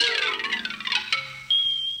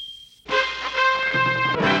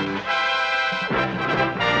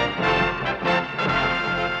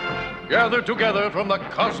gathered together from the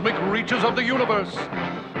cosmic reaches of the universe,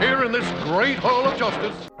 here in this great hall of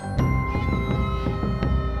justice.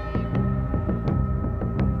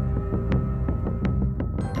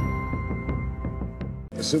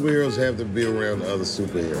 Superheroes have to be around other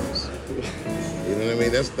superheroes. You know what I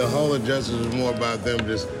mean? That's the Hall of Justice is more about them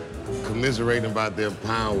just commiserating about their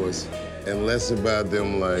powers and less about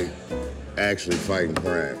them, like, actually fighting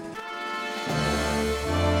crime.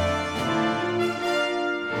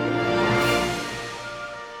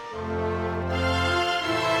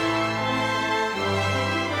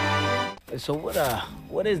 So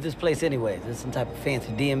what is this place anyway? Is this some type of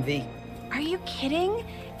fancy DMV? Are you kidding?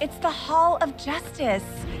 It's the Hall of Justice.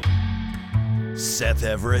 Seth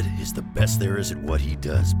Everett is the best there is at what he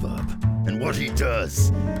does, bub. And what he does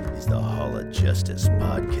is the Hall of Justice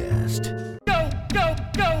podcast.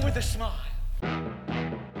 Go with a smile.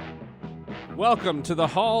 Welcome to the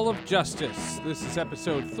Hall of Justice. This is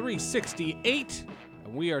episode 368,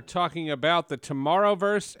 and we are talking about the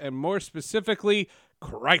Tomorrowverse, and more specifically,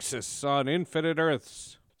 Crisis on Infinite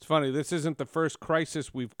Earths. It's funny, this isn't the first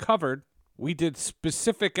Crisis we've covered. We did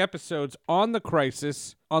specific episodes on the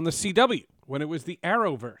Crisis on the CW when it was the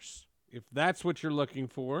Arrowverse. If that's what you're looking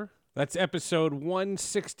for, that's episode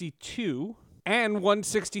 162 and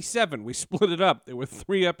 167. We split it up. There were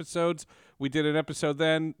 3 episodes. We did an episode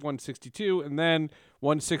then, 162, and then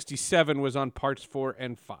 167 was on parts 4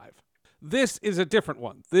 and 5. This is a different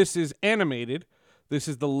one. This is animated. This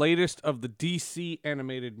is the latest of the DC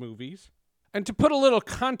animated movies. And to put a little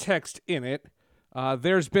context in it,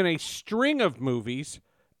 there's been a string of movies,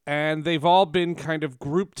 and they've all been kind of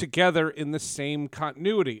grouped together in the same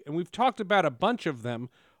continuity. And we've talked about a bunch of them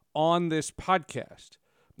on this podcast.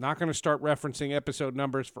 I'm not going to start referencing episode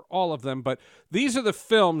numbers for all of them, but these are the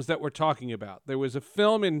films that we're talking about. There was a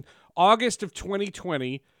film in August of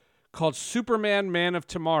 2020 called Superman, Man of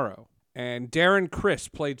Tomorrow, and Darren Criss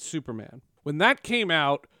played Superman. When that came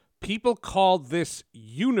out, people called this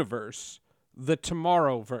universe the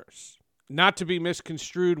Tomorrowverse. Not to be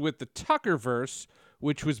misconstrued with the Tuckerverse,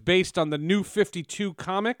 which was based on the New 52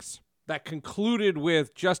 comics that concluded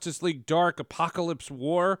with Justice League Dark Apocalypse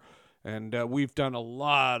War, and we've done a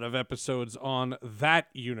lot of episodes on that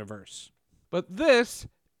universe. But this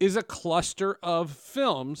is a cluster of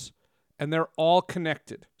films, and they're all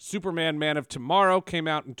connected. Superman, Man of Tomorrow came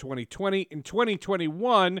out in 2020. In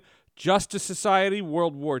 2021, Justice Society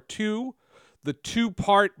World War II, the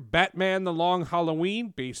 2-part Batman The Long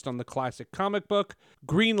Halloween, based on the classic comic book,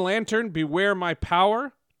 Green Lantern Beware My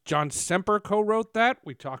Power. John Semper co-wrote that.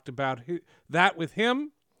 We talked about that with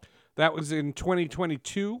him. That was in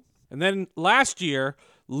 2022. And then last year,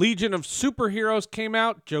 Legion of Superheroes came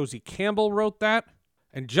out. Josie Campbell wrote that.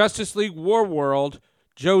 And Justice League War World,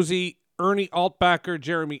 Josie, Ernie Altbacker,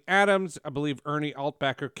 Jeremy Adams. I believe Ernie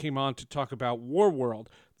Altbacker came on to talk about War World.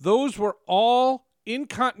 Those were all in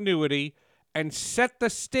continuity and set the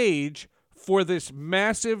stage for this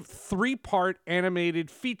massive 3-part animated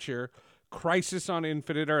feature, Crisis on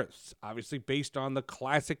Infinite Earths, obviously based on the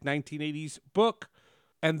classic 1980s book.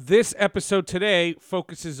 And this episode today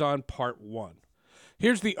focuses on part 1.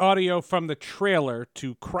 Here's the audio from the trailer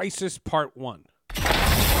to Crisis Part 1.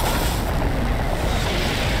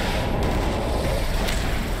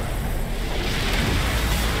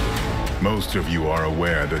 Most of you are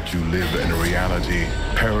aware that you live in a reality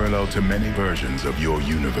parallel to many versions of your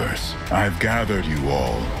universe. I've gathered you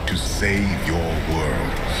all to save your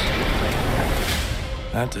worlds.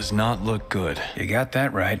 That does not look good. You got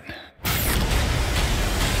that right.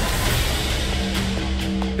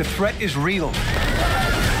 The threat is real. Look,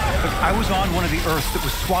 I was on one of the Earths that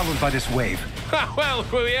was swallowed by this wave. Well,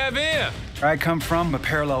 look what we have here. Where I come from, a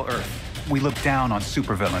parallel Earth. We look down on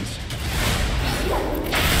supervillains.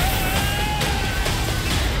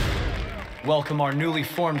 Welcome our newly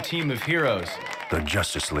formed team of heroes. The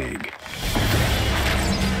Justice League.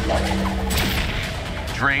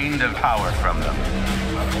 Drain the power from them.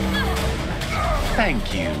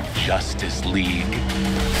 Thank you, Justice League.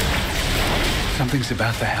 Something's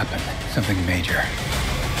about to happen. Something major.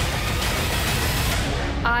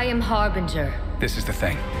 I am Harbinger. This is the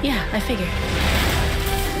thing. Yeah, I figured.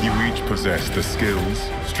 You each possess the skills,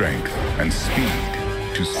 strength, and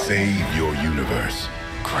speed to save your universe.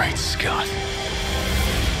 Great Scott.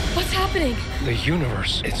 What's happening? The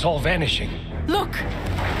universe, it's all vanishing. Look!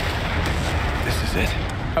 This is it.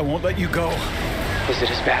 I won't let you go. Is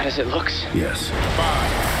it as bad as it looks? Yes. 5,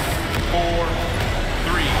 4,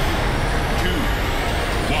 3, 2,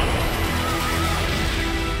 1.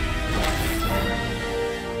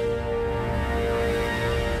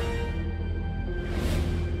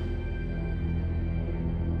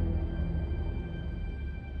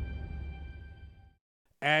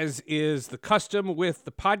 as is the custom with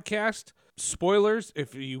the podcast, spoilers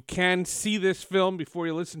if you can see this film before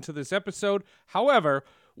you listen to this episode. However,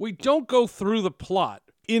 we don't go through the plot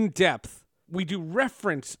in depth. We do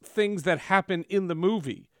reference things that happen in the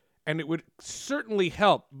movie, and it would certainly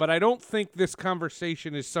help, but I don't think this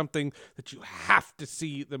conversation is something that you have to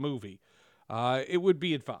see the movie. It would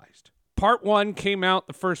be advised. Part 1 came out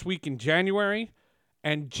the first week in January,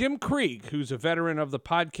 and Jim Krieg, who's a veteran of the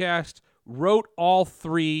podcast, wrote all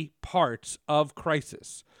 3 parts of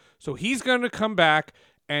Crisis. So he's going to come back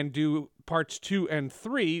and do parts 2 and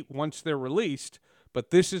 3 once they're released,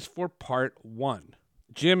 but this is for part 1.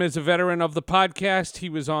 Jim is a veteran of the podcast. He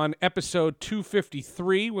was on episode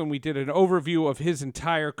 253 when we did an overview of his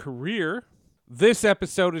entire career. This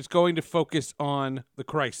episode is going to focus on the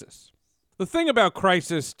Crisis. The thing about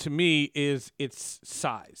Crisis to me is its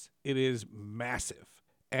size. It is massive.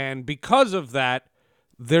 And because of that,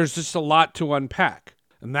 there's just a lot to unpack.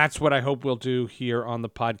 And that's what I hope we'll do here on the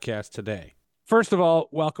podcast today. First of all,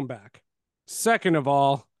 welcome back. Second of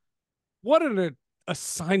all, what an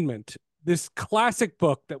assignment. This classic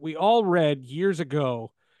book that we all read years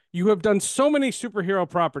ago. You have done so many superhero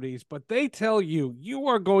properties, but they tell you you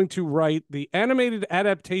are going to write the animated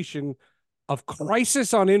adaptation of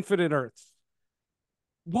Crisis on Infinite Earths.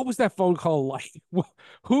 What was that phone call like?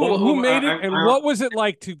 Who made it, and what was it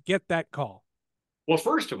like to get that call? Well,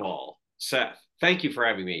 first of all, Seth, thank you for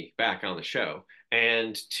having me back on the show.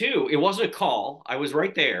 And 2, it wasn't a call. I was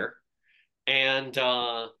right there. And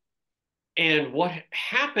what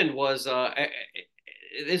happened was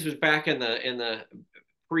this was back in the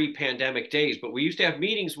pre-pandemic days, but we used to have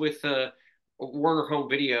meetings with Warner Home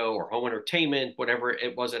Video or Home Entertainment, whatever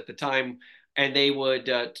it was at the time, and they would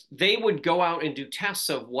go out and do tests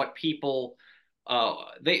of what people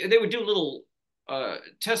they would do little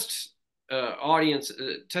test the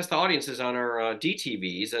audiences on our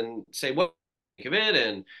DTVs and say what you think of it,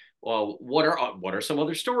 and well, what are some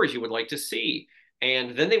other stories you would like to see.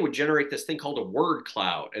 And then they would generate this thing called a word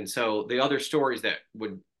cloud. And so the other stories that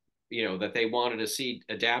would, that they wanted to see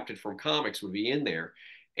adapted from comics would be in there.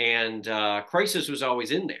 And Crisis was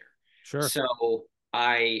always in there. Sure. So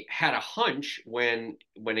I had a hunch when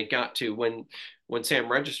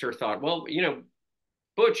Sam Register thought, well,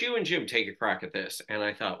 Butch, you and Jim take a crack at this. And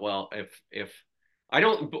I thought, well, if I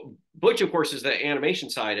don't, Butch, of course, is the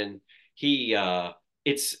animation side. And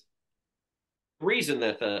it's reason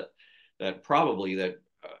that probably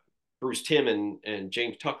Bruce Timm and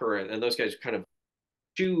James Tucker and those guys kind of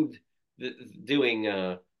chewed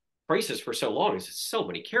doing Crisis for so long is it's so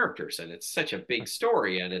many characters and it's such a big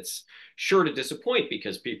story, and it's sure to disappoint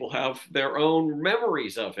because people have their own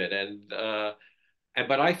memories of it.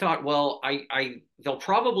 But I thought, well, they'll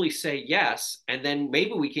probably say yes, and then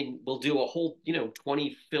maybe we'll do a whole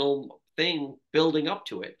 20 film thing building up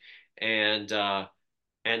to it, and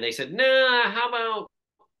they said, nah, how about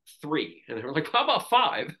 3? And they were like, how about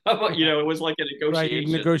 5? How about, it was like a negotiation.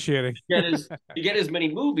 Right, negotiating. to get as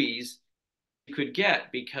many movies you could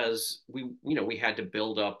get, because we had to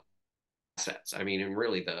build up assets. I mean, and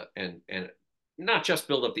really and not just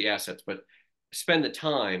build up the assets, but spend the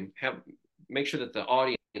time, make sure that the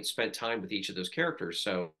audience spent time with each of those characters.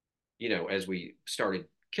 So, as we started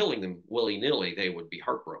killing them willy-nilly, they would be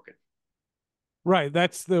heartbroken. Right.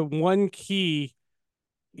 That's the one key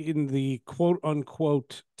in the quote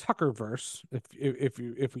unquote Tuckerverse,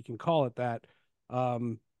 if we can call it that.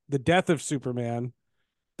 The death of Superman,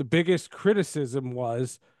 the biggest criticism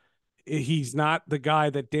was he's not the guy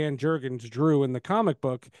that Dan Jurgens drew in the comic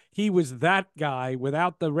book. He was that guy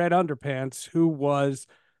without the red underpants who was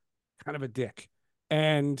kind of a dick.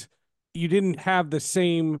 And you didn't have the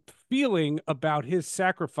same feeling about his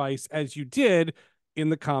sacrifice as you did in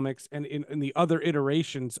the comics and in the other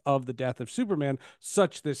iterations of the death of Superman,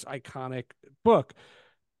 such this iconic book.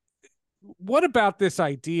 What about this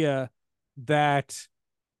idea that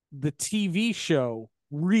the TV show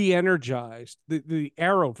re-energized, the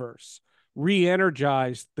Arrowverse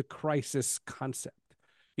re-energized the Crisis concept?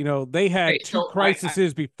 They had two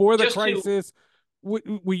crises before the Crisis.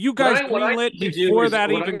 Were you guys greenlit before that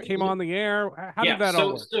even came on the air? How did that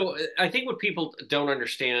all work? So I think what people don't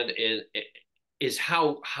understand is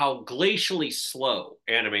how glacially slow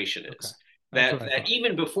animation is. Okay. That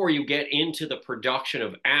even before you get into the production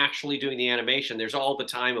of actually doing the animation, there's all the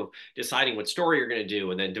time of deciding what story you're going to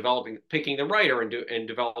do, and then picking the writer and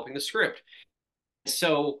developing the script.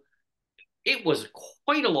 So it was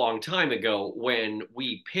quite a long time ago when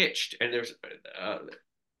we pitched, and there's,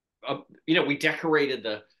 we decorated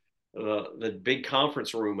the big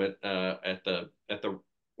conference room at the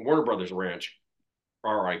Warner Brothers Ranch,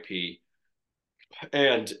 RIP.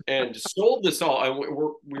 and sold this all. And we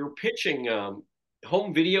were pitching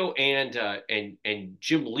home video, and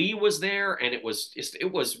Jim Lee was there, and it was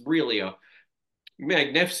really a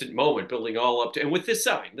magnificent moment, building all up to. And with this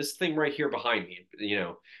sign, this thing right here behind me,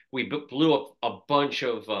 we blew up a bunch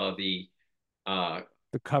of the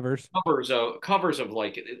covers of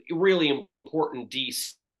like really important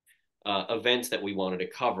DC events that we wanted to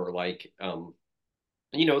cover, like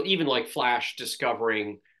even like Flash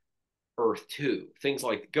discovering Earth 2, things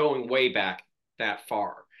like going way back that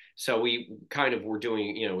far. So we kind of were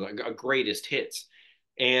doing, a greatest hits.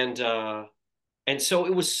 And so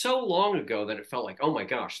it was so long ago that it felt like, oh my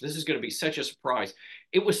gosh, this is going to be such a surprise.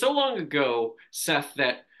 It was so long ago, Seth,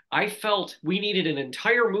 that I felt we needed an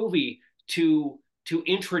entire movie to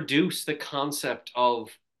introduce the concept of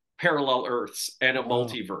parallel Earths and a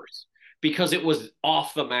multiverse, because it was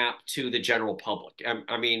off the map to the general public.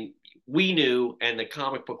 I mean, we knew, and the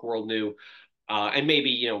comic book world knew, and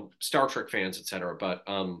maybe Star Trek fans, etc. But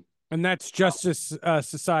and that's Justice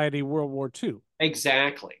Society World War II.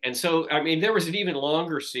 Exactly. And so, I mean, there was an even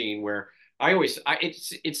longer scene where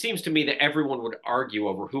it seems to me that everyone would argue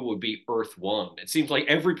over who would be Earth One. It seems like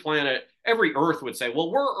every planet, every Earth would say, well,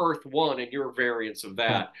 we're Earth One and you're variants of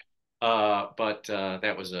that. But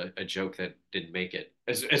that was a joke that didn't make it,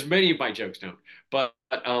 as many of my jokes don't. But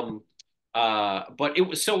it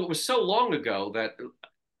was so long ago that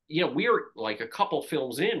we're like a couple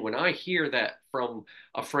films in when I hear that from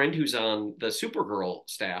a friend who's on the Supergirl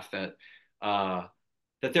staff that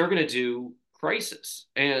they're going to do Crisis,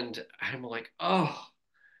 and I'm like, oh,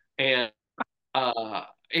 and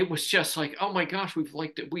it was just like, oh my gosh,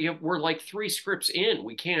 we're like 3 scripts in,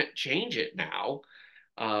 we can't change it now.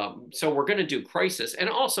 So we're going to do Crisis, and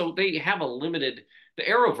also they have the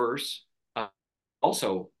Arrowverse,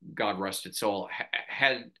 also, God rest its soul,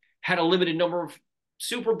 had a limited number of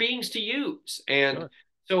super beings to use. And sure.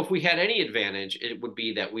 So if we had any advantage, it would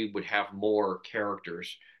be that we would have more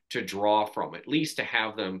characters to draw from, at least to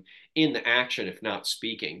have them in the action, if not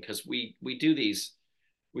speaking, because we do these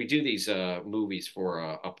movies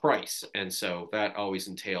for a price. And so that always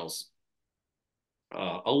entails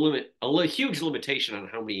a huge limitation on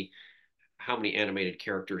how many animated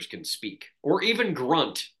characters can speak or even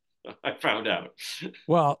grunt. I found out.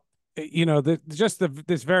 Well,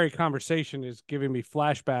 this very conversation is giving me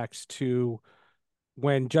flashbacks to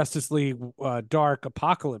when Justice League Dark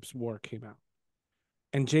Apocalypse War came out,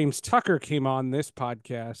 and James Tucker came on this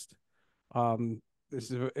podcast.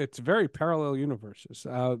 It's very parallel universes,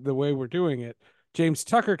 the way we're doing it. James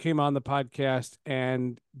Tucker came on the podcast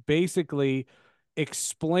and basically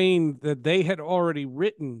explained that they had already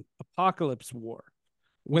written Apocalypse War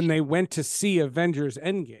when they went to see Avengers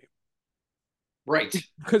Endgame. Right.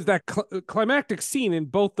 Because that climactic scene in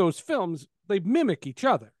both those films, they mimic each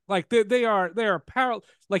other. Like they are parallel.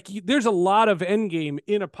 Like there's a lot of Endgame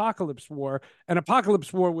in Apocalypse War, and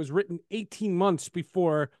Apocalypse War was written 18 months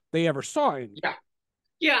before they ever saw it. Yeah.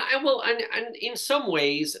 Yeah. And well, and in some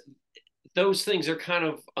ways, those things are kind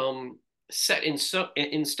of set in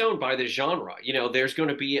stone by the genre. There's going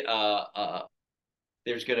to be a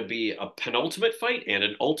penultimate fight and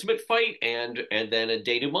an ultimate fight and then a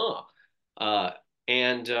denouement.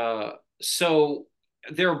 So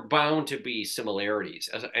they're bound to be similarities.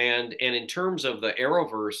 And in terms of the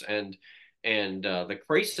Arrowverse and the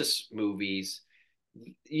Crisis movies,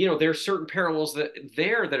 there's certain parallels that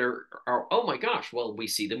are oh my gosh, well, we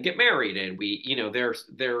see them get married, and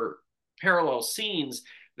they're parallel scenes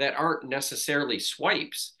that aren't necessarily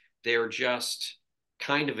swipes. They're just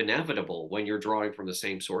kind of inevitable when you're drawing from the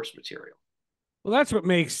same source material. Well, that's what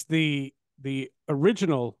makes the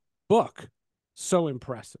original book so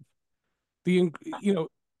impressive. And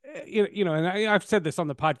I've said this on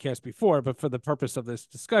the podcast before, but for the purpose of this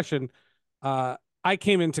discussion, I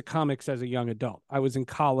came into comics as a young adult. I was in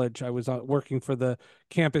college. I was working for the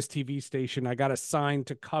campus TV station. I got assigned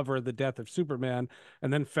to cover the death of Superman,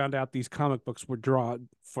 and then found out these comic books were drawn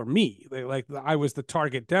for me. I was the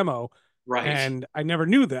target demo. Right. And I never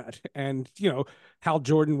knew that. And, Hal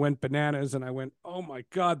Jordan went bananas, and I went, oh my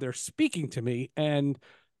God, they're speaking to me. And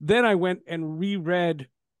then I went and reread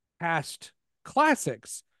past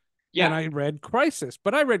classics. Yeah. And I read Crisis,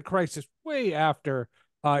 but I read Crisis way after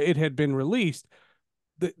it had been released.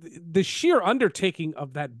 The sheer undertaking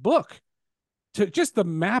of that book to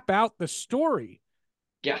map out the story,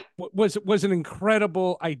 yeah, was an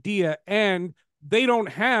incredible idea. And they don't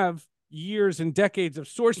have years and decades of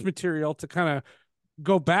source material to kind of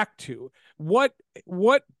go back to. What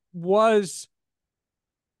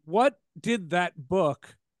did that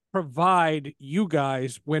book provide you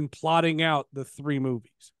guys when plotting out the 3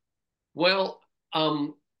 movies? Well,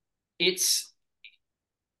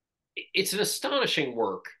 it's an astonishing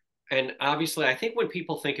work. And obviously, I think when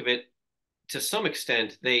people think of it, to some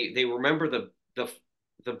extent, they remember the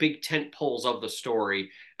big tent poles of the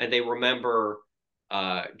story, and they remember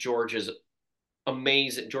George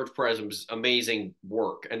Perez's amazing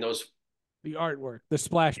work, and the artwork, the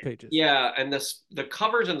splash pages. Yeah, and the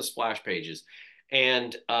covers and the splash pages,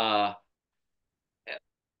 and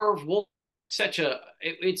Wolf,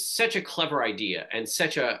 it's such a clever idea and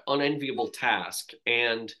such a unenviable task,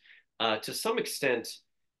 and to some extent,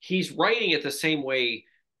 he's writing it the same way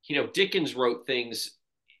Dickens wrote things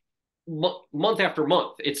month after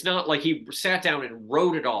month. It's not like he sat down and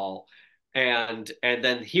wrote it all, and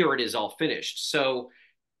then here it is all finished. So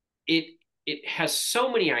it has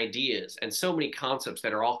so many ideas and so many concepts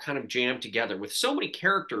that are all kind of jammed together with so many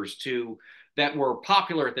characters too that were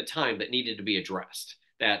popular at the time that needed to be addressed.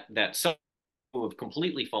 That some have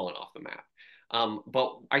completely fallen off the map.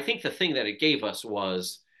 But I think the thing that it gave us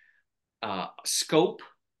was scope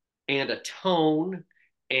and a tone,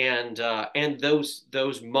 and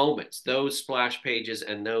those moments, those splash pages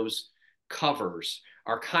and those covers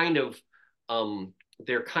are kind of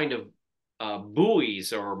they're kind of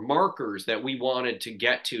buoys or markers that we wanted to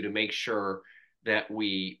get to make sure that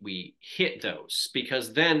we hit those,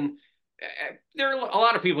 because then there are a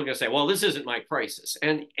lot of people going to say, well, this isn't my crisis,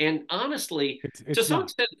 and honestly, to some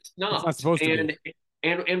extent, it's not. It's not supposed to be.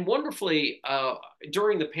 And wonderfully,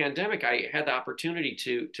 during the pandemic, I had the opportunity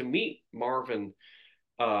to meet Marvin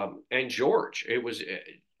and George. It was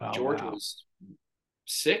George was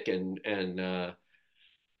sick, and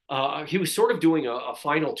he was sort of doing a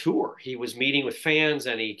final tour. He was meeting with fans,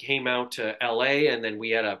 and he came out to LA, and then we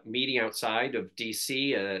had a meeting outside of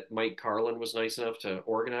DC that Mike Carlin was nice enough to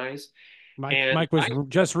organize. Mike was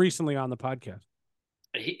just recently on the podcast.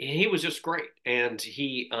 He was just great, and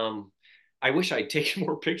I wish I'd taken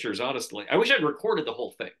more pictures, honestly. I wish I'd recorded the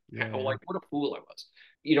whole thing. Yeah. Like, what a fool I was.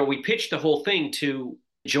 We pitched the whole thing to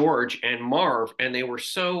George and Marv, and they were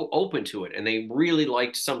so open to it, and they really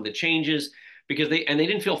liked some of the changes because they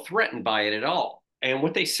didn't feel threatened by it at all. And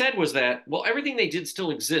what they said was that, well, everything they did still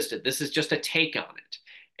existed. This is just a take on it.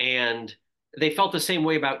 And they felt the same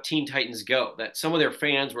way about Teen Titans Go, that some of their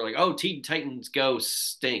fans were like, oh, Teen Titans Go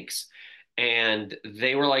stinks. And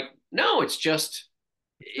they were like, no, it's just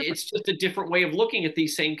a different way of looking at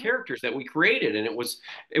these same characters that we created. And it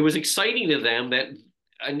was exciting to them that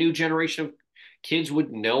a new generation of kids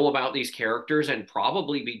would know about these characters and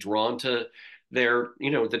probably be drawn to their,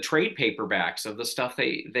 the trade paperbacks of the stuff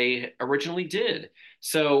they originally did.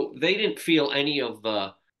 So they didn't feel any of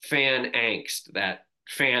the fan angst that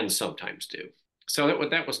fans sometimes do. So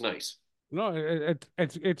that was nice. No,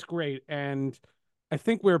 it's great. And I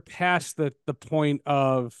think we're past the point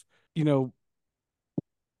of,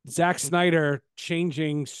 Zack Snyder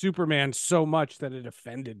changing Superman so much that it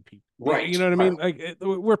offended people. Right. You know what I mean? Like,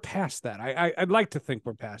 we're past that. I'd like to think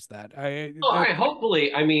we're past that.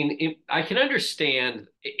 Hopefully, I mean, I can understand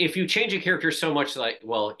if you change a character so much, like,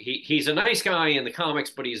 well, he's a nice guy in the comics,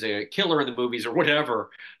 but he's a killer in the movies or whatever.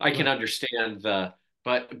 I can understand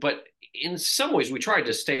but in some ways we tried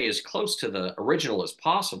to stay as close to the original as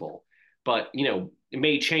possible, but,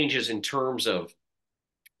 made changes in terms of,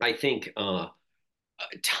 I think,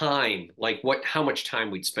 time, like how much time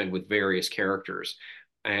we'd spend with various characters,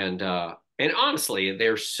 and honestly,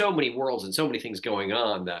 there's so many worlds and so many things going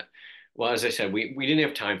on that, well, as I said, we didn't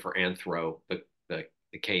have time for Anthro, the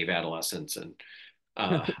cave adolescents, and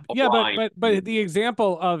yeah, but the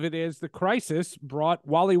example of it is the Crisis brought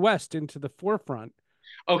Wally West into the forefront.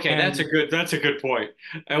 Okay, that's a good point.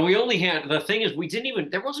 And we only had, the thing is,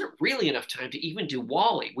 there wasn't really enough time to even do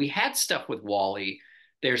Wally. We had stuff with Wally.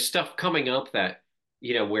 There's stuff coming up that,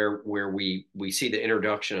 where we see the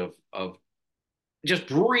introduction of just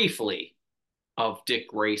briefly of Dick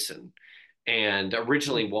Grayson. And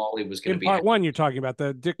originally Wally was going to be part one. You're talking about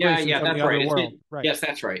the Dick Grayson from that's the right. other world. Right. Yes,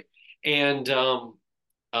 that's right. And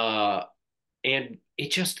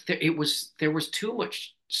it just, there was too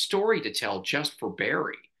much story to tell just for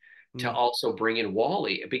Barry to also bring in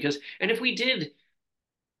Wally, because, and if we did,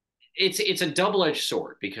 it's a double-edged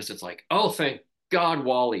sword, because it's like, oh, thank God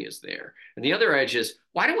Wally is there. And the other edge is,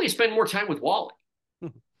 why don't we spend more time with Wally?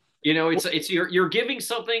 It's you're giving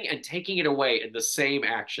something and taking it away in the same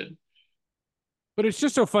action. But it's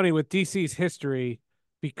just so funny with DC's history,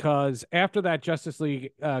 because after that Justice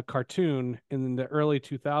League cartoon in the early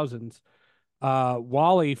 2000s,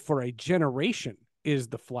 Wally for a generation is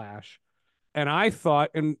the Flash. And I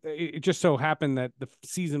thought, and it just so happened that the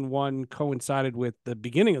season 1 coincided with the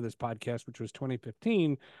beginning of this podcast, which was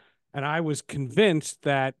 2015. And I was convinced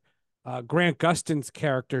that Grant Gustin's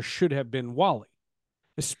character should have been Wally,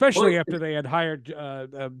 especially after they had hired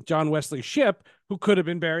John Wesley Shipp, who could have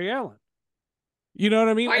been Barry Allen. You know what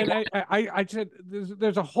I mean? And I said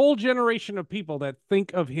there's a whole generation of people that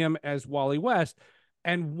think of him as Wally West.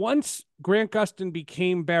 And once Grant Gustin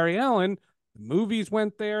became Barry Allen, the movies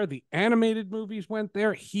went there, the animated movies went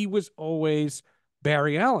there. He was always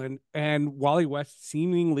Barry Allen, and Wally West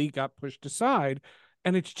seemingly got pushed aside.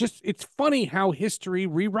 And it's funny how history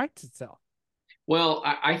rewrites itself. Well,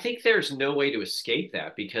 I think there's no way to escape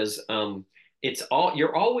that because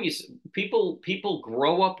you're always people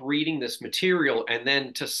grow up reading this material and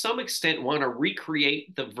then to some extent want to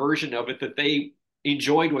recreate the version of it that they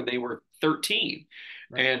enjoyed when they were 13.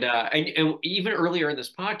 Right. And even earlier in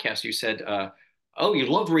this podcast, you said, "Oh, you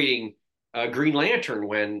loved reading Green Lantern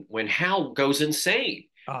when Hal goes insane."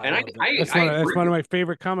 And that's one of my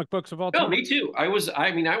favorite comic books of all time. No, me too. I was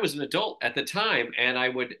an adult at the time, and I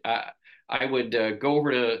would go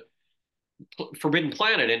over to Forbidden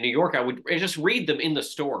Planet in New York. I would just read them in the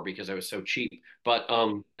store because I was so cheap. But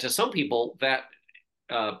to some people, that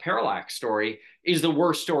Parallax story is the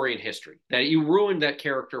worst story in history. That you ruined that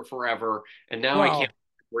character forever, and now I can't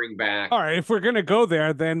bring back. All right, if we're gonna go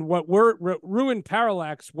there, then what ruined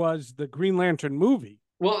Parallax was the Green Lantern movie.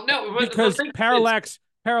 Well, no, because Parallax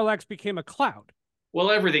became a cloud. Well,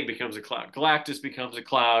 everything becomes a cloud. Galactus becomes a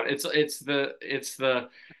cloud. It's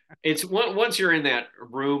once you're in that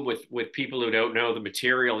room with people who don't know the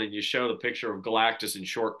material and you show the picture of Galactus in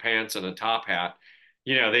short pants and a top hat,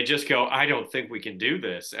 they just go, "I don't think we can do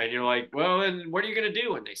this." And you're like, "Well, then what are you going to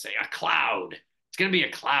do?" And they say, "A cloud. It's going to be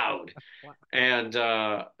a cloud." And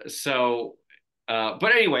but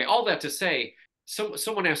anyway, all that to say,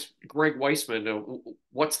 someone asked Greg Weisman,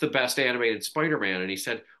 "What's the best animated Spider-Man?" And he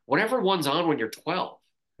said, "Whatever one's on when you're 12."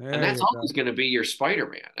 And that's always going to be your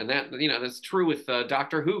Spider-Man. And that's true with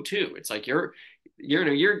Doctor Who too. It's like he's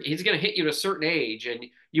going to hit you at a certain age and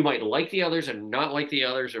you might like the others and not like the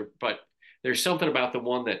others, but there's something about the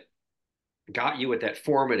one that got you at that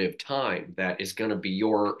formative time that is going to be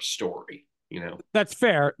your story. That's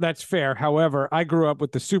fair. However, I grew up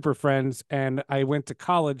with the Super Friends and I went to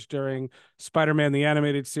college during Spider-Man, the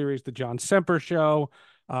animated series, the John Semper show,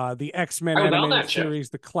 the X-Men animated series,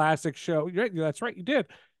 the classic show. That's right. You did.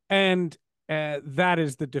 And that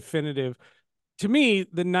is the definitive. To me,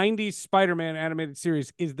 the 90s Spider-Man animated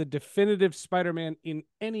series is the definitive Spider-Man in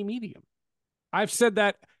any medium. I've said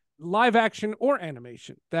that live action or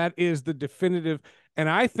animation. That is the definitive. And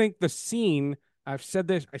I think the scene, I said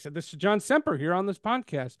this to John Semper here on this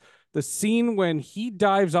podcast, the scene when he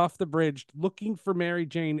dives off the bridge looking for Mary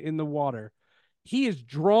Jane in the water, he is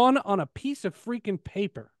drawn on a piece of freaking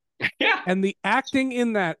paper. Yeah. And the acting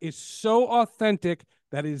in that is so authentic.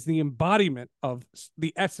 That is the embodiment of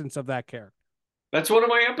the essence of that character. That's one of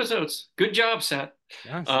my episodes. Good job, Seth.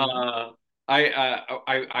 Yeah,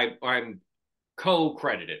 I'm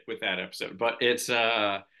co-credited with that episode, but it's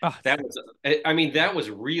that was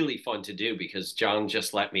really fun to do because John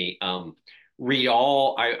just let me read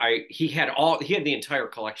all. He had the entire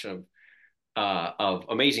collection of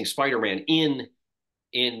Amazing Spider-Man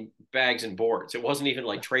in bags and boards. It wasn't even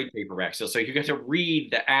like trade paperbacks. So you got to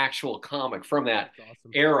read the actual comic from that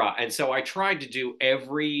era. And so I tried to do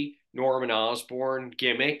every Norman Osborn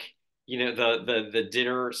gimmick, the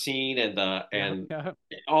dinner scene and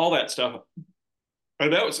all that stuff.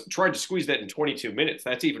 And tried to squeeze that in 22 minutes.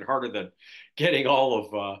 That's even harder than getting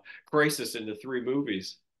all of Crisis into 3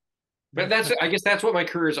 movies. But I guess that's what my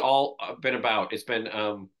career has all been about. It's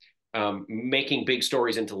been making big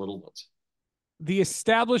stories into little ones. The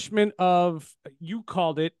establishment of, you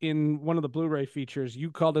called it in one of the Blu-ray features, you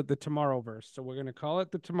called it the Tomorrowverse. So we're going to call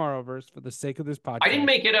it the Tomorrowverse for the sake of this podcast. I didn't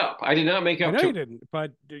make it up. I did not make up. I know you didn't,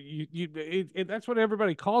 but that's what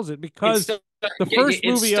everybody calls it because the first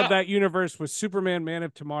movie of that universe was Superman, Man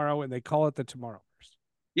of Tomorrow, and they call it the Tomorrowverse.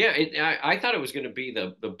 Yeah, I thought it was going to be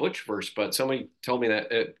the Butchverse, but somebody told me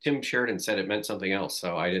that Tim Sheridan said it meant something else,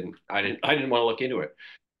 so I didn't want to look into it.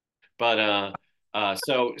 But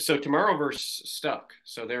so Tomorrowverse stuck.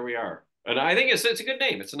 So there we are. And I think it's a good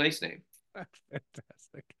name. It's a nice name. That's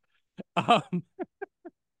fantastic.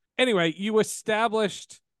 Anyway, you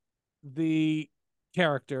established the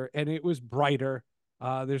character and it was brighter.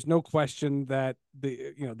 There's no question that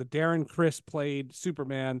the Darren Criss played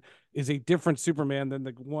Superman is a different Superman than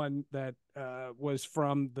the one that was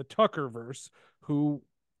from the Tuckerverse, who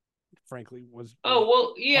frankly was. Oh,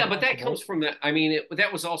 well, yeah, but that comes from that. I mean,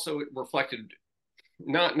 that was also reflected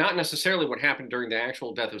not necessarily what happened during the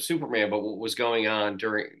actual death of Superman, but what was going on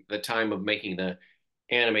during the time of making the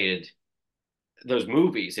animated those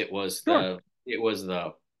movies. It was the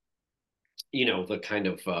the kind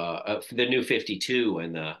of the New 52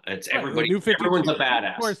 and it's Right, everybody, the New 52. everyone's a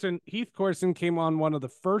badass. Heath Corson came on one of the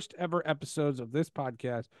first ever episodes of this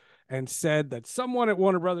podcast and said that someone at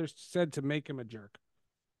Warner Brothers said to make him a jerk,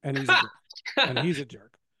 and he's a jerk. And he's a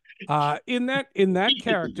jerk. In that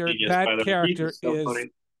character,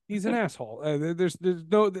 he's an asshole. There's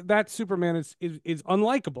no, that Superman is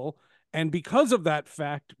unlikable, and because of that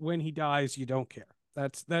fact, when he dies, you don't care.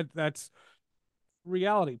 That's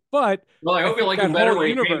reality. But well, I hope you like him better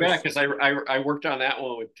when he came back, because I worked on that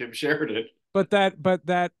one with Tim Sheridan. But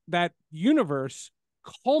that universe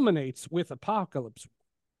culminates with Apocalypse.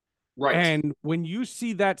 Right. And when you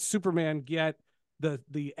see that Superman get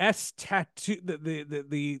the S tattoo,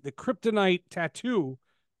 the kryptonite tattoo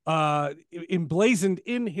emblazoned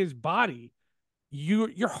in his body,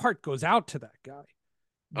 your heart goes out to that guy.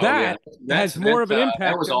 That has more of an impact.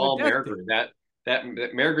 That was all Margaret.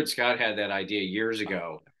 That Margaret Scott had that idea years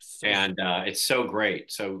ago, and it's so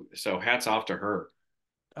great. So hats off to her.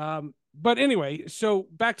 But anyway, so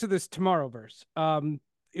back to this Tomorrowverse.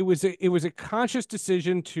 It was a conscious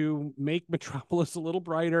decision to make Metropolis a little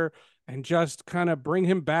brighter and just kind of bring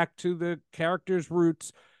him back to the character's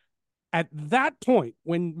roots. At that point,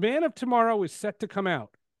 when Man of Tomorrow is set to come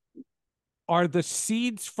out, are the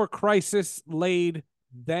seeds for Crisis laid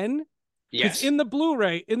then? Yes. In the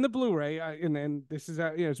Blu-ray, and this is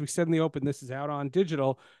out, as we said in the open, this is out on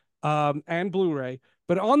digital and Blu-ray.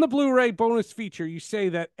 But on the Blu-ray bonus feature, you say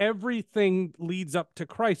that everything leads up to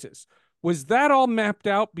Crisis. Was that all mapped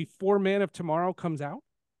out before Man of Tomorrow comes out?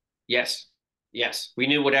 Yes. We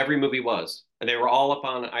knew what every movie was, and they were all up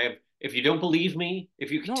on. If you don't believe me, if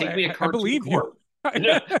you could take me a card, I believe you.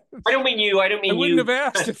 No, I don't mean you. I don't mean you. I wouldn't have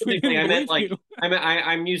asked if we didn't I meant you.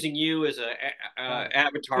 I'm using you as a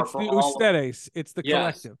avatar it's for the all. It's the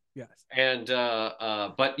collective. Yes. And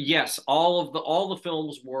but yes, all the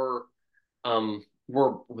films were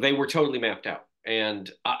totally mapped out, and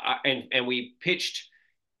we pitched.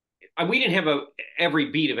 We didn't have every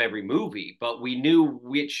beat of every movie, but we knew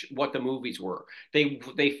what the movies were. They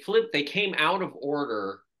came out of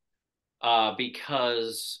order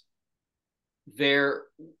because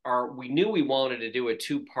we knew we wanted to do a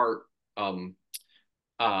 2-part Long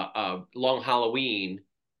Halloween,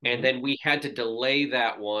 and then we had to delay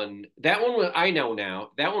that one. That one I know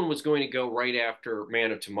now. That one was going to go right after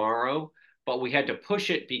Man of Tomorrow, but we had to push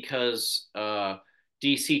it because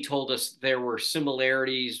DC told us there were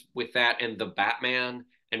similarities with that and the Batman,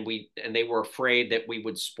 and they were afraid that we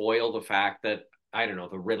would spoil the fact that, I don't know,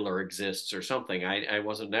 the Riddler exists or something.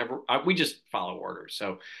 We just follow orders.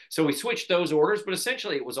 So we switched those orders, but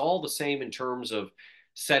essentially it was all the same in terms of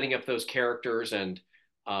setting up those characters and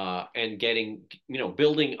getting,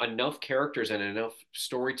 building enough characters and enough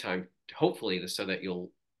story time, hopefully, so that you'll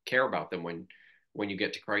care about them when you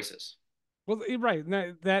get to Crisis. Well, right.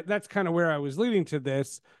 That's kind of where I was leading to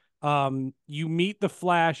this. You meet the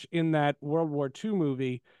Flash in that World War II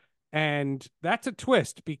movie, and that's a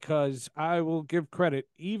twist, because I will give credit,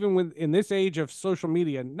 even in this age of social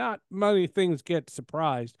media, not many things get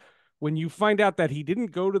surprised. When you find out that he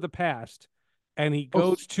didn't go to the past and he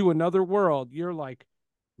goes to another world, you're like,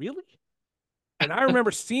 really? And I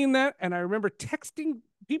remember seeing that, and I remember texting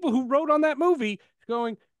people who wrote on that movie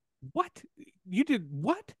going, what? You did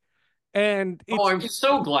what? And I'm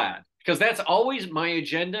so glad, because that's always my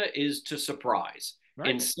agenda, is to surprise. Right.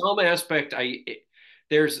 In some aspect,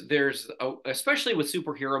 there's especially with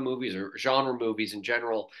superhero movies or genre movies in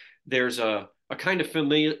general, there's a kind of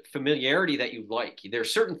familiarity that you like.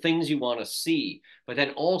 There's certain things you want to see, but then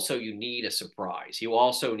also you need a surprise. You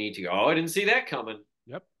also need to go, I didn't see that coming.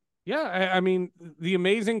 Yep. Yeah. I mean, the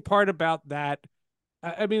amazing part about that,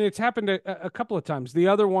 it's happened a couple of times. The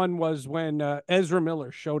other one was when Ezra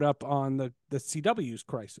Miller showed up on the CW's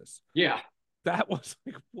Crisis. Yeah. That was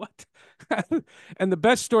like, what? And the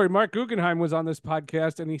best story, Mark Guggenheim was on this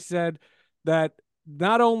podcast, and he said that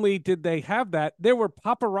not only did they have that, there were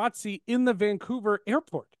paparazzi in the Vancouver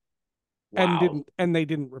airport. Wow. and they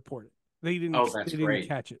didn't report it. They didn't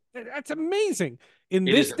catch it. That's amazing. In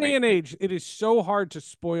this day and age, it is so hard to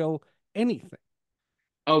spoil anything.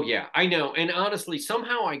 Oh yeah, I know. And honestly,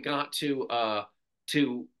 somehow I got to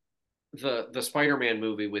the Spider-Man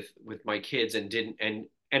movie with my kids and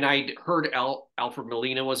I'd heard Alfred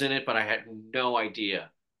Molina was in it, but I had no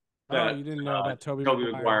idea that you didn't know about Tobey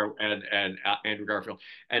Maguire and Andrew Garfield.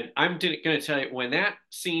 And I'm going to tell you, when that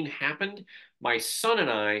scene happened, my son and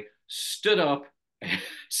I stood up,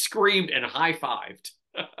 screamed, and high-fived.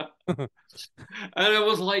 And it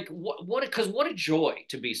was like, what a joy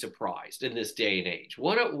to be surprised in this day and age.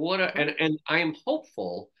 And I am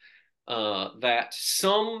hopeful that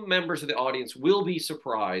some members of the audience will be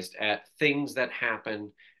surprised at things that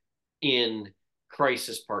happen in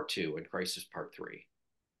Crisis Part 2 and Crisis Part 3.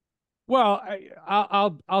 Well,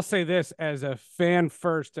 I'll say this as a fan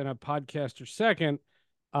first and a podcaster second.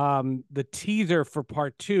 The teaser for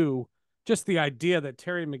Part 2, just the idea that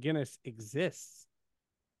Terry McGinnis exists,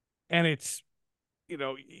 and it's, you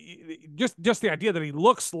know, just the idea that he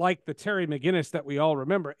looks like the Terry McGinnis that we all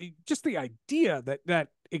remember, just the idea that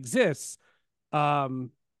exists,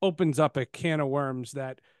 opens up a can of worms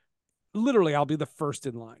that literally I'll be the first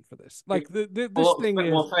in line for this. Like this thing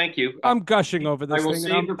is. Well, thank you. I'm gushing over this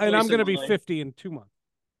thing, and I'm going to be 50 in 2 months.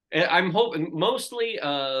 I'm hoping mostly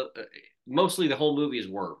the whole movie is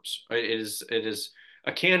worms. It is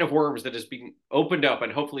a can of worms that is being opened up,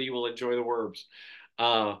 and hopefully you will enjoy the worms.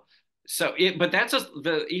 But that's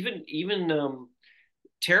even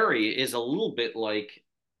Terry is a little bit like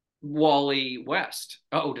Wally West.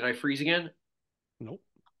 Oh, did I freeze again? Nope.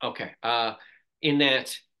 Okay. In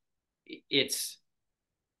that it's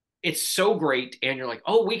so great, and you're like,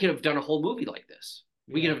 oh, we could have done a whole movie like this.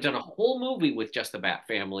 We could have done a whole movie with just the Bat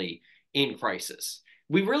family in Crisis.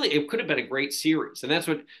 It could have been a great series, and that's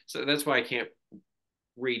why I can't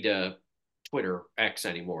read Twitter X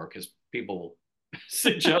anymore, because people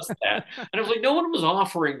suggest that, and I was like, no one was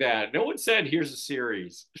offering that. No one said here's a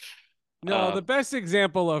series. No, the best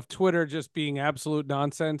example of Twitter just being absolute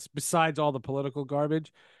nonsense, besides all the political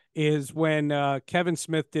garbage, is when Kevin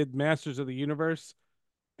Smith did Masters of the Universe,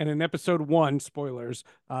 and in episode 1, spoilers,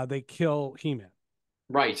 they kill He-Man.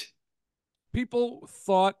 Right. People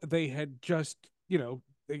thought they had just,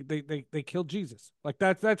 they killed Jesus. Like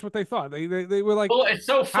that's what they thought. They were like, well, it's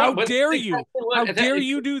so fun. How dare you? How dare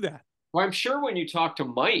you do that? Well, I'm sure when you talk to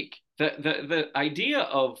Mike, the idea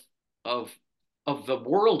of the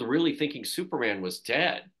world really thinking Superman was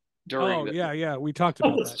dead during. We talked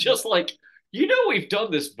about that. It's just like, we've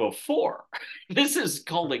done this before. This is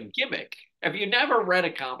called a gimmick. Have you never read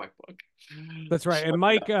a comic book? That's right. And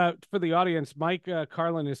Mike, for the audience, Mike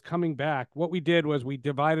Carlin is coming back. What we did was we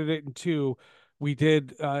divided it in two. We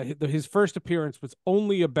did his first appearance was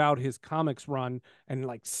only about his comics run, and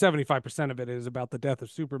like 75% of it is about the death of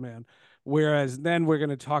Superman. Whereas then we're going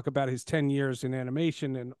to talk about his 10 years in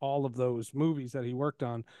animation and all of those movies that he worked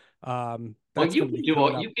on. You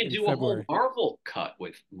can do a whole Marvel cut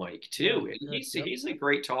with Mike too. Yeah, he's a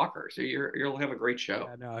great talker, so you'll have a great show.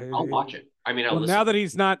 Yeah, I'll watch it. I mean, now that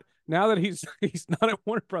he's not at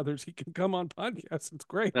Warner Brothers, he can come on podcasts. It's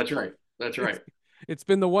great. That's right. It's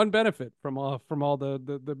been the one benefit from all the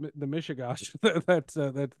mishigash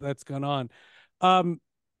that's gone on.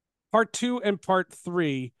 Part 2 and part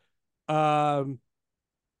 3. I'm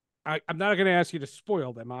not going to ask you to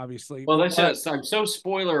spoil them, obviously. Well, I'm so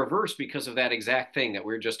spoiler averse because of that exact thing that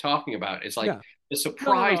we were just talking about. It's like the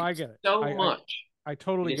surprise. I get it so much. I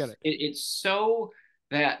totally get it. It's so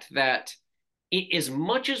that as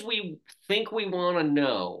much as we think we want to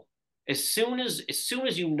know, as soon as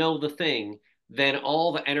you know the thing, then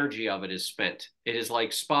all the energy of it is spent. It is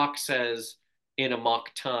like Spock says in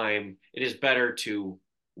Amok Time, it is better to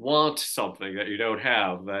want something that you don't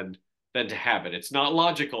have than to have it. It's not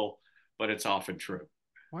logical, but it's often true.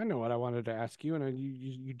 I know what I wanted to ask you, and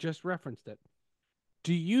you just referenced it.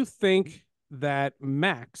 Do you think that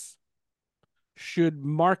Max should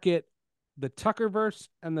market the Tuckerverse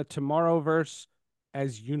and the Tomorrowverse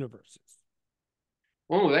as universes?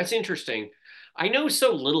 Oh, that's interesting. I know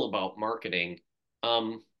so little about marketing. I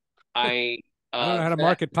don't know how to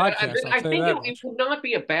market podcasts. I think it would not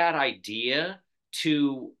be a bad idea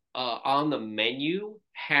to on the menu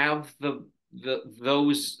have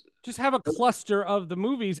those. Just have a cluster of the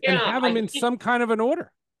movies and have them in some kind of an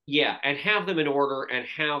order. Yeah, and have them in order, and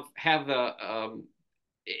have the.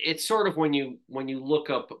 It's sort of when you look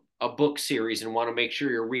up a book series and want to make sure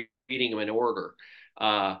you're reading them in order.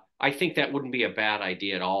 I think that wouldn't be a bad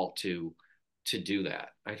idea at all to do that.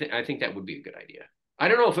 I think that would be a good idea. I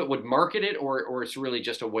don't know if it would market it or it's really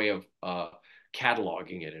just a way of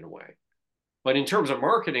cataloging it in a way. But in terms of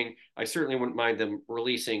marketing, I certainly wouldn't mind them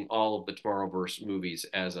releasing all of the Tomorrowverse movies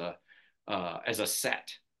as a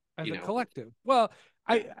set, as a collective. Well,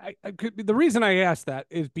 I could. The reason I asked that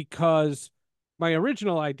is because my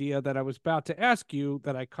original idea that I was about to ask you,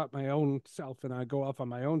 that I cut my own self and I go off on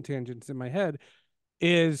my own tangents in my head,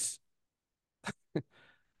 is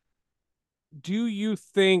do you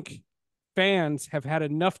think fans have had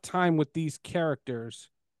enough time with these characters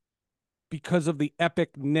because of the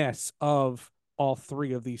epicness of all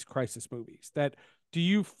three of these Crisis movies? That do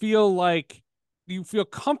you feel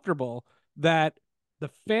comfortable that the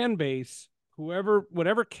fan base,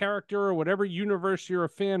 whatever character or whatever universe you're a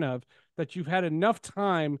fan of, that you've had enough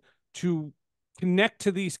time to connect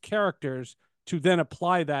to these characters to then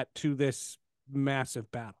apply that to this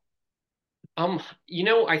massive battle?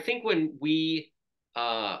 I think when we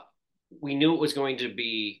knew it was going to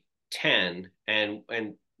be 10 and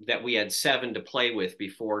that we had 7 to play with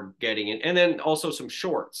before getting in, and then also some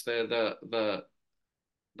shorts. The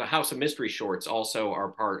House of Mystery shorts also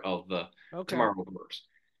are part of the Tomorrowverse.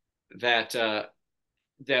 That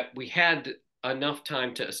we had enough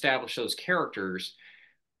time to establish those characters.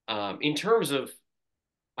 In terms of,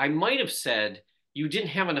 I might have said you didn't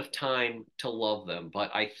have enough time to love them,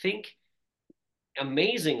 but I think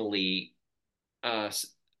amazingly,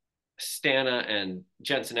 Stana and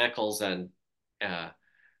Jensen Ackles and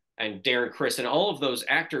Darren Criss and all of those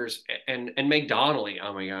actors and Meg Donnelly.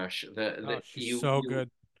 Oh my gosh, she's so good.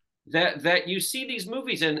 That you see these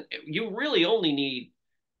movies and you really only need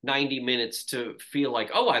 90 minutes to feel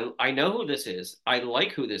like, oh, I know who this is. I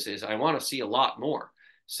like who this is. I want to see a lot more.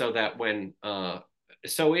 So that when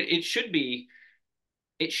it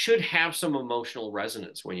should have some emotional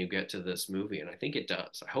resonance when you get to this movie, and I think it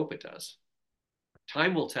does. I hope it does.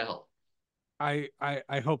 Time will tell. I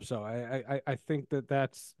hope so. I think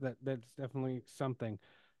that's definitely something.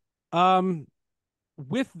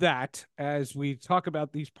 With that, as we talk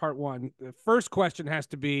about these part 1, the first question has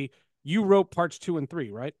to be: you wrote parts 2 and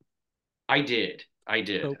 3, right? I did.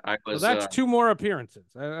 So that's 2 more appearances.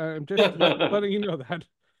 I'm just letting you know that.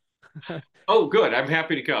 Oh, good. I'm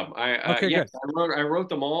happy to come. Good. I wrote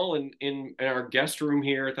them all in our guest room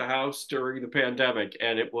here at the house during the pandemic,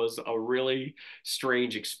 and it was a really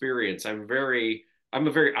strange experience. I'm a very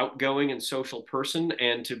outgoing and social person,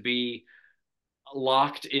 and to be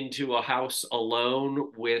locked into a house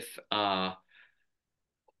alone with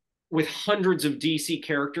hundreds of DC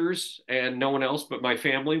characters and no one else but my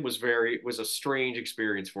family was a strange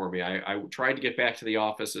experience for me. I tried to get back to the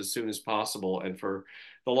office as soon as possible, and for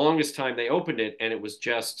the longest time they opened it and it was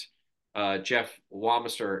just Jeff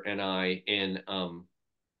Wamister and I in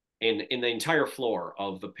the entire floor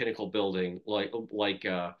of the Pinnacle building, like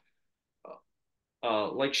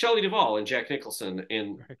Shelley Duvall and Jack Nicholson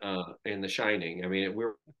in The Shining. I mean,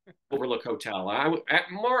 we're Overlook Hotel. I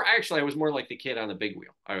was more like the kid on the big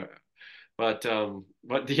wheel. But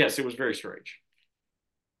yes, it was very strange.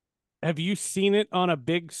 Have you seen it on a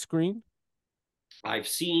big screen? I've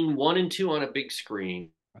seen 1 and 2 on a big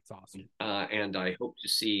screen. That's awesome. And I hope to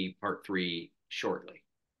see part 3 shortly.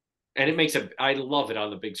 And I love it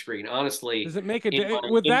on the big screen. Honestly, does it make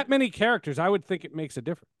with that many characters? I would think it makes a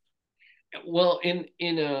difference. Well, in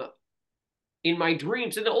my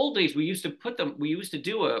dreams, in the old days, we used to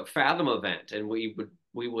do a Fathom event, and we'd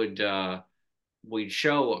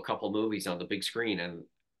show a couple movies on the big screen,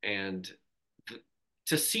 and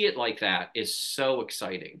to see it like that is so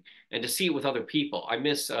exciting, and to see it with other people.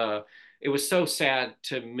 It was so sad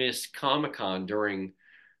to miss Comic-Con during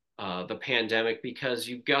the pandemic, because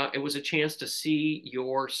it was a chance to see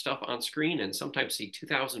your stuff on screen and sometimes see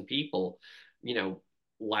 2,000 people,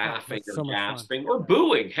 laughing or gasping or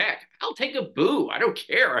booing. Heck, I'll take a boo. I don't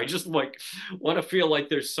care. I just want to feel like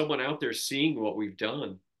there's someone out there seeing what we've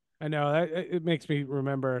done. I know it makes me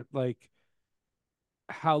remember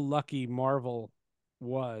how lucky Marvel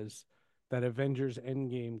was that Avengers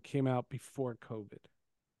Endgame came out before COVID.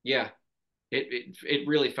 Yeah, it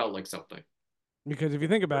really felt like something. Because if you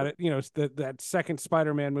think about it, that second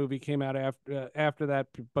Spider-Man movie came out after that,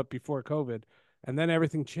 but before COVID, and then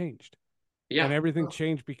everything changed. Yeah, and everything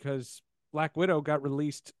changed because Black Widow got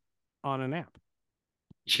released on an app.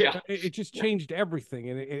 Yeah, it just changed everything,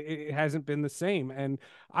 and it hasn't been the same. And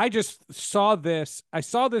I just saw this. I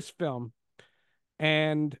saw this film,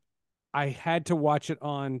 and I had to watch it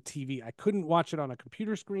on TV. I couldn't watch it on a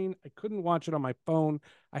computer screen. I couldn't watch it on my phone.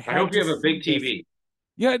 I hope you have a big TV.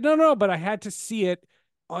 Yeah, no, but I had to see it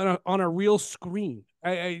on a real screen.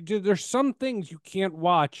 There's some things you can't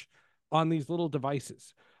watch on these little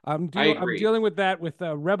devices. I'm dealing with that with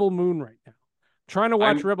Rebel Moon right now. Trying to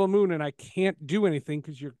watch Rebel Moon, and I can't do anything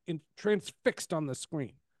because you're transfixed on the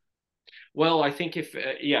screen. Well, I think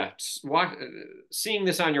seeing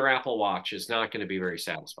this on your Apple Watch is not going to be very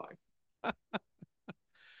satisfying.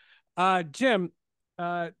 Jim,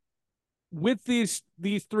 with these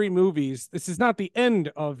 3 movies, this is not the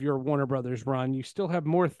end of your Warner Brothers run. You still have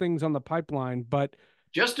more things on the pipeline, but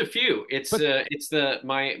just a few.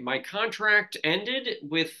 My contract ended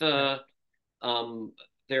with there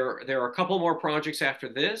are a couple more projects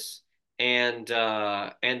after this, and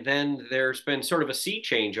then there's been sort of a sea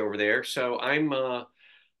change over there. So I'm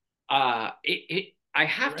I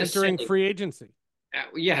have to entering free agency.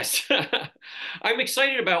 Yes, I'm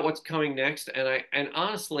excited about what's coming next, and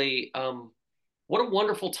honestly, what a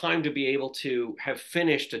wonderful time to be able to have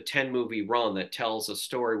finished a 10-movie run that tells a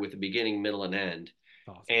story with a beginning, middle, and end.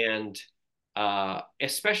 Awesome. And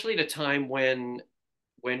especially at a time when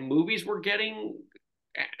movies were getting,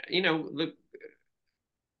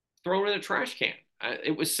 thrown in a trash can.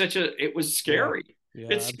 It was scary. Yeah,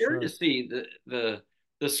 it's I'm scary sure. to see the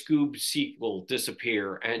Scoob sequel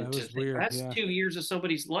disappear, and That to was think weird, that's yeah. 2 years of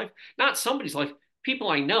somebody's life, not somebody's life, people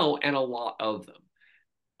I know, and a lot of them.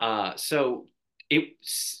 So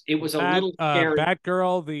it was a little scary.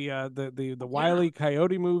 Batgirl, the Wile E.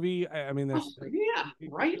 Coyote movie. I mean, there's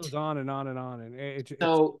right. It goes on and on and on, and it's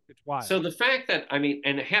wild. So the fact that, I mean,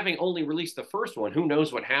 and having only released the first one, who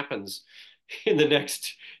knows what happens in the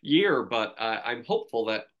next year? But I'm hopeful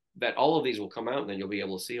that all of these will come out, and then you'll be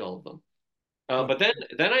able to see all of them. But then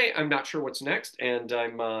I'm not sure what's next, and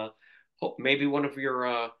I'm hope maybe one of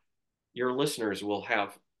your listeners will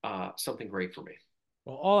have something great for me.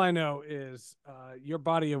 Well, all I know is your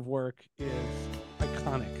body of work is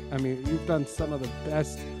iconic. I mean, you've done some of the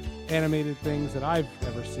best animated things that I've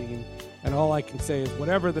ever seen. And all I can say is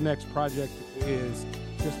whatever the next project is,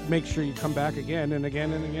 just make sure you come back again and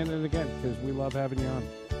again and again and again, because we love having you on.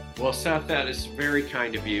 Well, Seth, that is very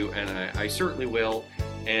kind of you, and I certainly will.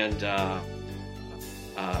 And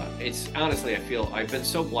it's honestly, I feel I've been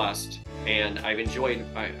so blessed, and I've enjoyed,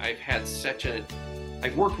 I've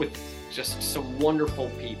worked with just some wonderful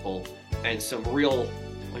people and some real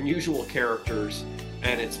unusual characters,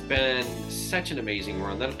 and it's been such an amazing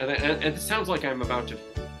run. And it sounds like I'm about to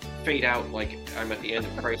fade out, like I'm at the end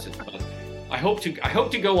of Crisis, but I hope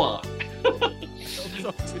to go on.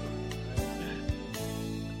 So too.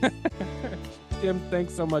 Jim,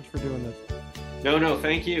 thanks so much for doing this. No,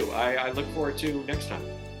 thank you. I look forward to next time.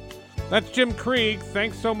 That's Jim Krieg.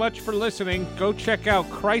 Thanks so much for listening. Go check out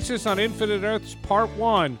Crisis on Infinite Earths Part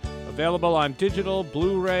 1. Available on digital,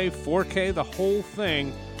 Blu-ray, 4K, the whole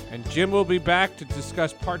thing. And Jim will be back to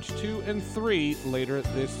discuss parts 2 and 3 later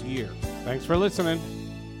this year. Thanks for listening.